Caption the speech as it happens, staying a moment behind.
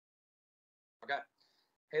Okay.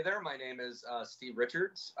 Hey there, my name is Steve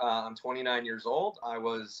Richards. I'm 29 years old. I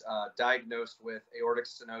was diagnosed with aortic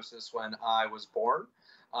stenosis when I was born.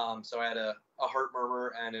 So I had a heart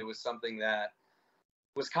murmur, and it was something that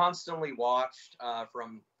was constantly watched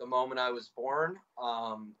from the moment I was born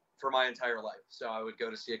for my entire life. So I would go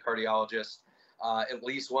to see a cardiologist at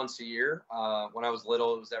least once a year. When I was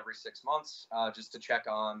little, it was every 6 months, just to check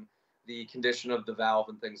on the condition of the valve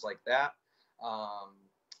and things like that.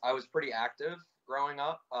 I was pretty active growing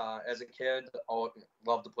up. As a kid, I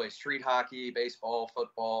loved to play street hockey, baseball,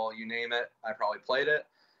 football, you name it. I probably played it,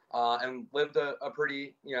 and lived a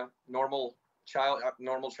pretty, normal childhood,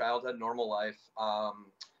 normal life.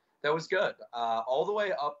 That was good. All the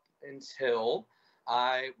way up until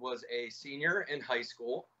I was a senior in high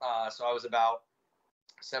school. So I was about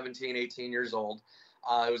 17, 18 years old.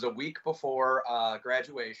 It was a week before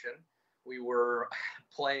graduation. We were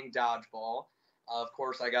playing dodgeball. Of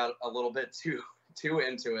course, I got a little bit too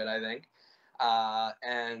into it, I think.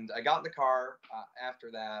 And I got in the car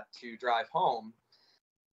after that to drive home.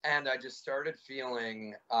 And I just started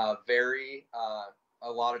feeling a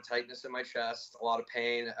lot of tightness in my chest, a lot of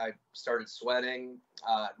pain. I started sweating,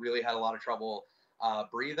 really had a lot of trouble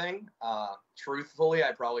breathing. Truthfully,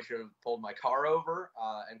 I probably should have pulled my car over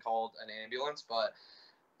and called an ambulance, but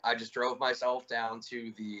I just drove myself down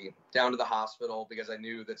to the hospital because I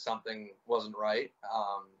knew that something wasn't right.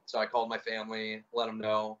 So I called my family, let them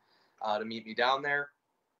know to meet me down there,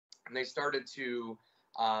 and they started to.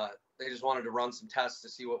 They just wanted to run some tests to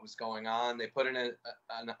see what was going on. They put in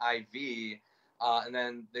an IV, and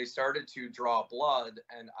then they started to draw blood,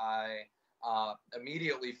 and I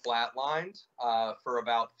immediately flatlined for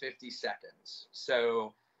about 50 seconds.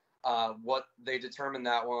 So what they determined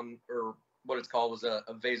that one, or what it's called, was a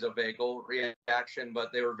vasovagal reaction,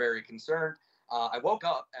 but they were very concerned. I woke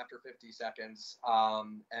up after 50 seconds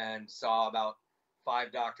and saw about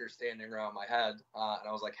 5 doctors standing around my head, and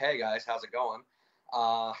I was like, "Hey guys, how's it going?"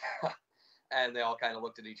 And they all kind of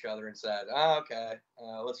looked at each other and said, "Okay,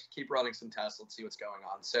 let's keep running some tests. Let's see what's going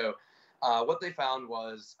on." So what they found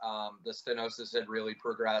was the stenosis had really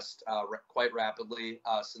progressed quite rapidly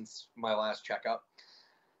since my last checkup.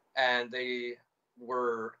 And they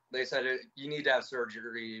said, you need to have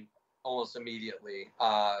surgery almost immediately.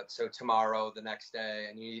 So tomorrow, the next day,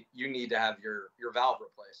 and you need to have your valve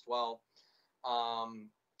replaced. Well,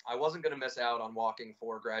 I wasn't going to miss out on walking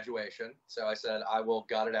for graduation. So I said, I will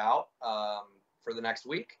gut it out for the next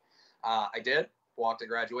week. I did. Walked to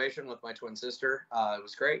graduation with my twin sister. It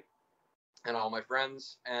was great. And all my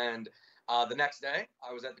friends. And the next day,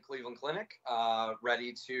 I was at the Cleveland Clinic,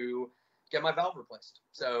 ready to get my valve replaced.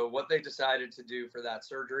 So what they decided to do for that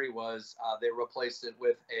surgery was they replaced it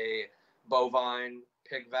with a bovine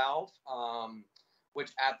pig valve,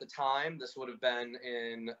 which at the time, this would have been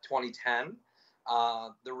in 2010,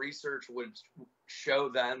 the research would show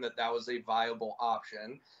then that was a viable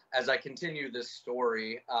option. As I continue this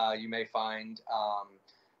story, you may find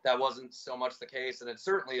that wasn't so much the case, and it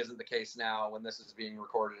certainly isn't the case now when this is being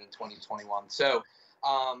recorded in 2021. So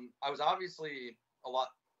I was obviously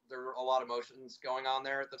there were a lot of emotions going on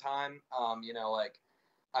there at the time. Like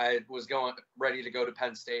I was ready to go to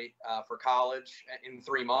Penn State for college in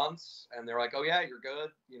 3 months, and they're like, "Oh yeah, you're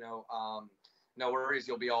good. No worries,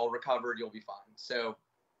 you'll be all recovered, you'll be fine." So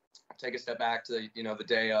take a step back to the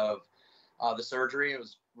day of the surgery. I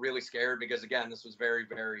was really scared because, again, this was very,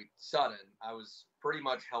 very sudden. I was pretty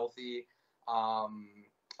much healthy,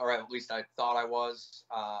 or at least I thought I was,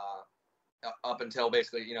 up until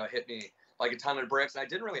basically, it hit me like a ton of bricks. And I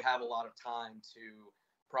didn't really have a lot of time to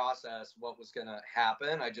process what was going to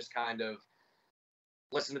happen. I just kind of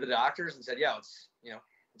listened to the doctors and said, "Yeah,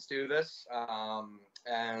 let's do this."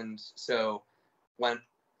 And so went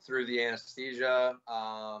through the anesthesia,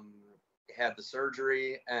 had the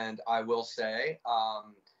surgery, and I will say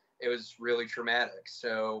it was really traumatic.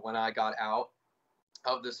 So when I got out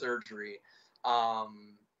of the surgery,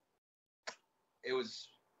 it was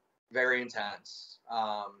very intense.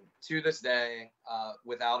 To this day,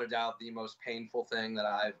 without a doubt, the most painful thing that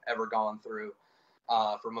I've ever gone through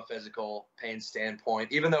from a physical pain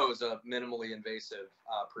standpoint. Even though it was a minimally invasive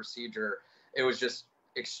procedure, it was just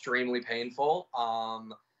extremely painful.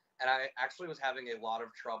 And I actually was having a lot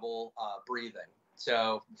of trouble breathing.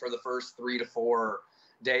 So for the first 3 to 4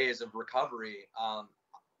 days of recovery,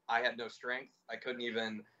 I had no strength. I couldn't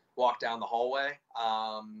even walk down the hallway.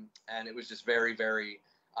 And it was just very, very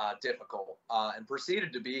difficult, and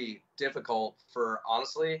proceeded to be difficult for,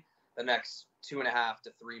 honestly, the next 2.5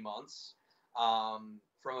 to 3 months,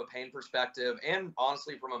 from a pain perspective and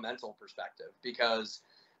honestly from a mental perspective, because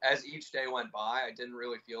as each day went by, I didn't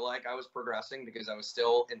really feel like I was progressing because I was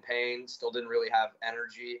still in pain, still didn't really have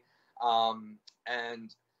energy.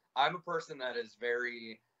 And I'm a person that is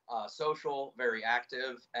very social, very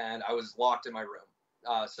active, and I was locked in my room.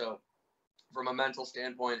 So from a mental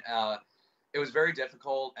standpoint, it was very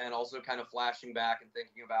difficult, and also kind of flashing back and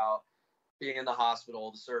thinking about being in the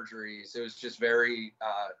hospital, the surgeries. It was just very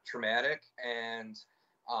traumatic. And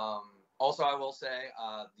also, I will say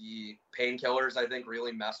the painkillers, I think,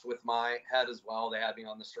 really messed with my head as well. They had me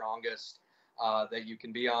on the strongest that you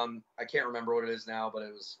can be on. I can't remember what it is now, but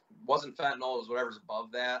wasn't fentanyl. It was whatever's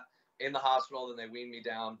above that in the hospital. Then they weaned me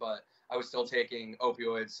down, but I was still taking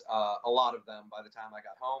opioids, a lot of them, by the time I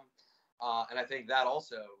got home. And I think that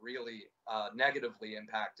also really negatively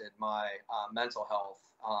impacted my mental health.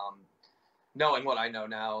 Knowing what I know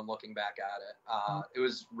now and looking back at it, it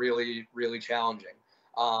was really, really challenging.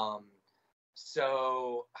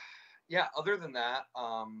 So, yeah, other than that,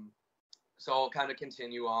 so I'll kind of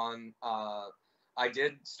continue on. I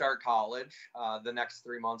did start college the next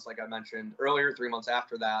 3 months, like I mentioned earlier, 3 months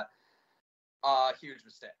after that. Huge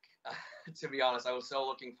mistake. To be honest, I was so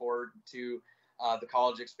looking forward to the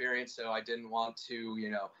college experience, so I didn't want to,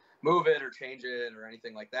 move it or change it or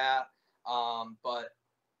anything like that. But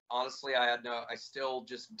honestly, I still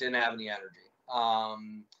just didn't have any energy.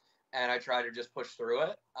 And I tried to just push through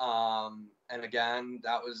it. And again,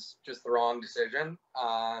 that was just the wrong decision.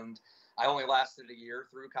 And I only lasted a year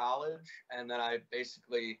through college. And then I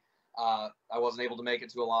basically, I wasn't able to make it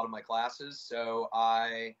to a lot of my classes. So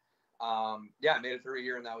I made it through a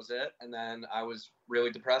year and that was it. And then I was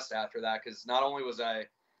really depressed after that because not only was I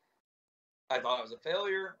thought I was a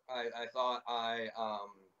failure, I thought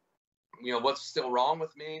what's still wrong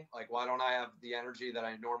with me? Like, why don't I have the energy that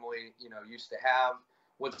I normally, used to have?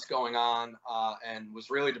 What's going on? And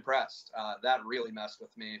was really depressed. That really messed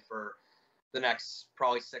with me for the next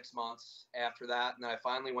probably 6 months after that. And then I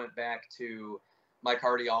finally went back to my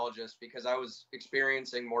cardiologist because I was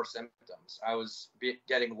experiencing more symptoms. I was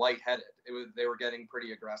getting lightheaded. They were getting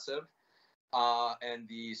pretty aggressive. And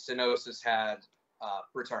the stenosis had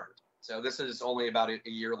returned. So this is only about a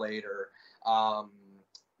year later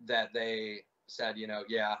that they said, you're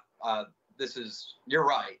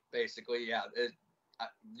right, basically. Yeah,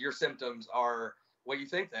 your symptoms are what you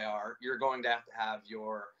think they are. You're going to have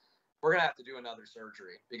we're going to have to do another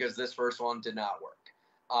surgery because this first one did not work.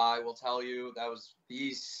 I will tell you that was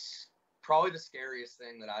probably the scariest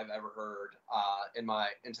thing that I've ever heard in my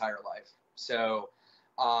entire life. So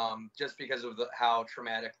just because of how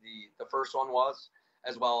traumatic the first one was,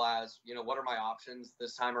 as well as, what are my options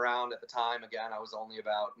this time around? At the time, again, I was only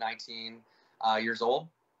about 19 years old.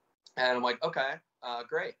 And I'm like, okay,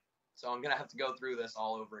 great. So I'm going to have to go through this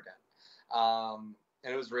all over again.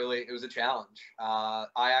 And it was a challenge. I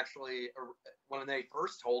actually, when they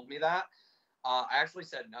first told me that, I actually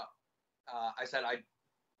said no. I said,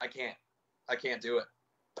 I can't do it.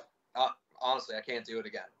 Honestly, I can't do it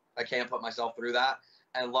again. I can't put myself through that.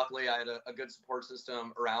 And luckily, I had a good support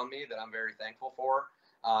system around me that I'm very thankful for,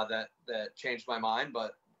 that changed my mind.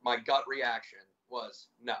 But my gut reaction was,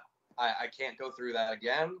 no, I can't go through that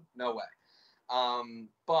again. No way.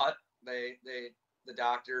 But the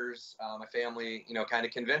doctors, my family, kind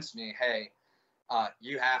of convinced me, hey,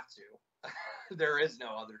 you have to. There is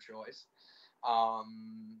no other choice.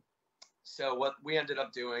 So what we ended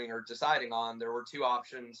up doing or deciding on, there were two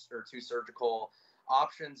options or two surgical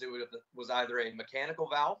options. It was either a mechanical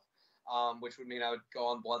valve, which would mean I would go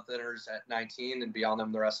on blood thinners at 19 and be on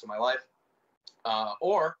them the rest of my life.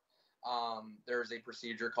 Or there's a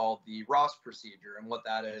procedure called the Ross procedure. And what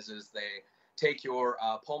that is they take your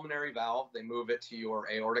pulmonary valve, they move it to your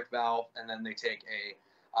aortic valve, and then they take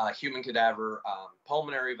a human cadaver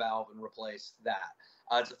pulmonary valve and replace that.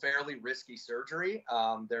 It's a fairly risky surgery.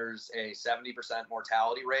 There's a 70%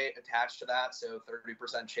 mortality rate attached to that, so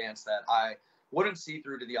 30% chance that I wouldn't see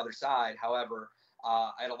through to the other side. However,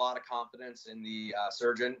 I had a lot of confidence in the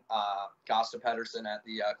surgeon, Gosta Pedersen at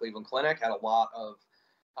the Cleveland Clinic, had a lot of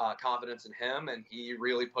confidence in him, and he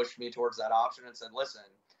really pushed me towards that option and said, listen,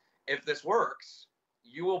 if this works,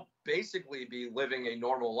 you will basically be living a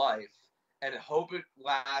normal life and hope it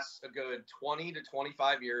lasts a good 20 to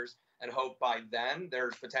 25 years and hope by then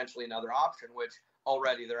there's potentially another option, which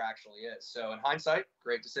already there actually is. So in hindsight,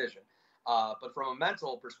 great decision. But from a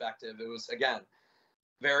mental perspective, it was, again,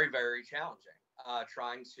 very, very challenging,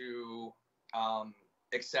 trying to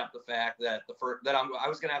accept the fact that I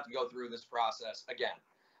was going to have to go through this process again.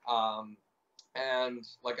 And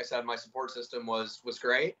like I said, my support system was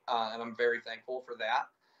great, and I'm very thankful for that.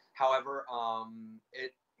 However,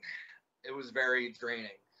 it was very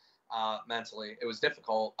draining mentally. It was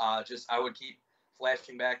difficult. I would keep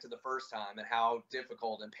flashing back to the first time and how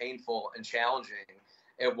difficult and painful and challenging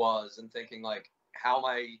it was, and thinking like, how am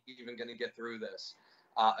I even going to get through this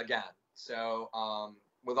again? So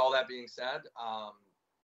with all that being said,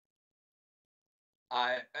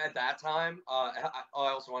 at that time, I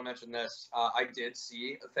also want to mention this. I did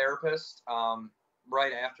see a therapist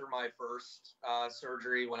right after my first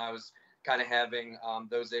surgery, when I was kind of having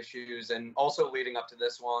those issues, and also leading up to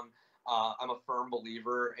this one. I'm a firm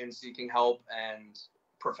believer in seeking help and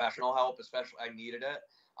professional help, especially. I needed it,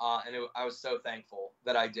 I was so thankful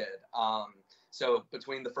that I did. So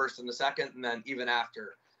between the first and the second, and then even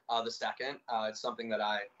after the second, it's something that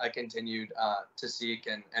I continued to seek,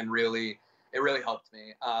 and really, it really helped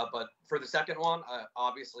me. But for the second one,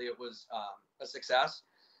 obviously it was a success.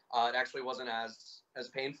 It actually wasn't as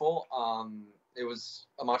painful. It was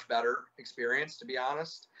a much better experience, to be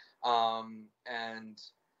honest. And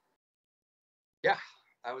yeah,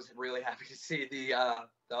 I was really happy to see the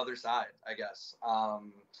other side, I guess.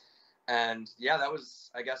 And yeah, that was,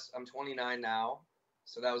 I guess I'm 29 now,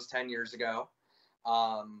 so that was 10 years ago.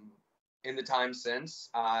 In the time since,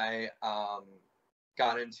 I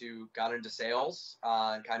got into sales,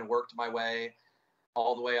 and kind of worked my way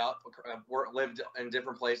all the way up. Lived in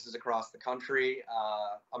different places across the country.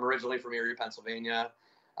 I'm originally from Erie, Pennsylvania.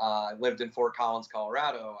 I lived in Fort Collins,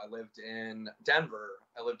 Colorado. I lived in Denver.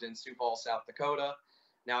 I lived in Sioux Falls, South Dakota.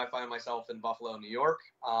 Now I find myself in Buffalo, New York.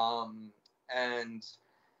 And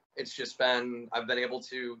it's just been, I've been able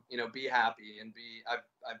to, be happy, and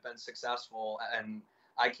I've been successful. And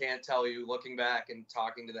I can't tell you, looking back and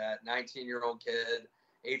talking to that 19-year-old kid,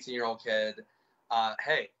 18-year-old kid,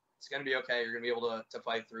 hey, it's going to be okay. You're going to be able to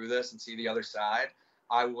fight through this and see the other side.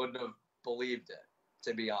 I wouldn't have believed it,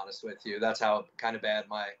 to be honest with you. That's how kind of bad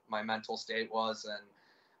my mental state was.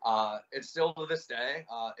 And it's still to this day,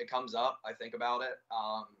 it comes up. I think about it.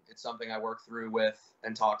 It's something I work through with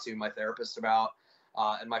and talk to my therapist about,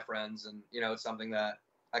 and my friends. And, it's something that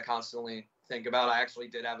I constantly think about. I actually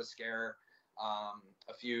did have a scare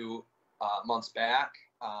a few months back,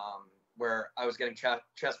 where I was getting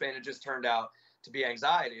chest pain. It just turned out to be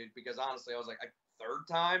anxiety, because honestly, I was like, a third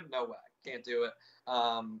time? No way, can't do it.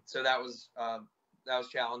 So that was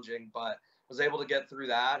challenging, but was able to get through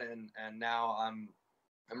that. And now I'm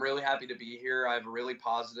really happy to be here. I have a really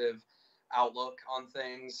positive outlook on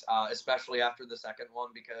things, especially after the second one,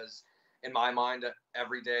 because in my mind,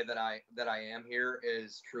 every day that I am here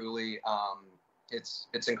is truly,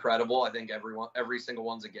 it's incredible. I think every single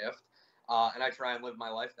one's a gift. And I try and live my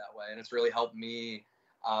life that way. And it's really helped me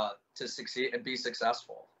to succeed and be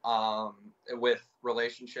successful, with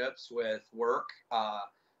relationships, with work,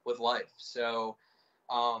 with life. So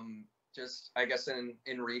just, I guess, in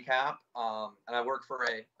recap, and I work for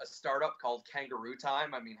a startup called Kangaroo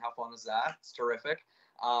Time. I mean, how fun is that? It's terrific.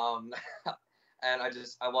 And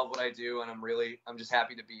I love what I do, and I'm just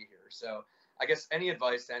happy to be here. So I guess any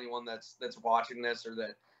advice to anyone that's watching this, or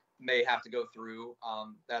that may have to go through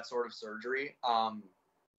that sort of surgery,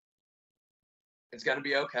 it's going to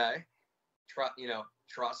be okay.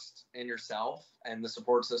 Trust in yourself and the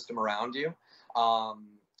support system around you,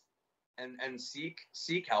 and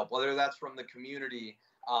seek help, whether that's from the community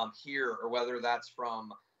here, or whether that's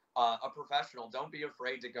from a professional. Don't be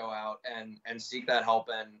afraid to go out and seek that help,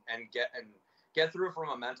 and get through it from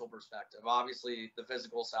a mental perspective. Obviously, the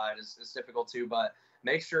physical side is difficult too, but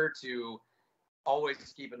make sure to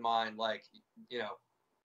always keep in mind, like,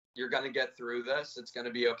 you're going to get through this. It's going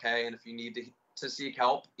to be okay. And if you need to seek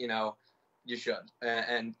help, you should.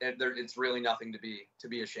 And it's really nothing to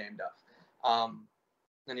be ashamed of.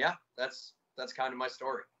 And yeah, that's kind of my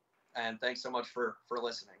story. And thanks so much for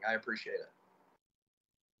listening. I appreciate it.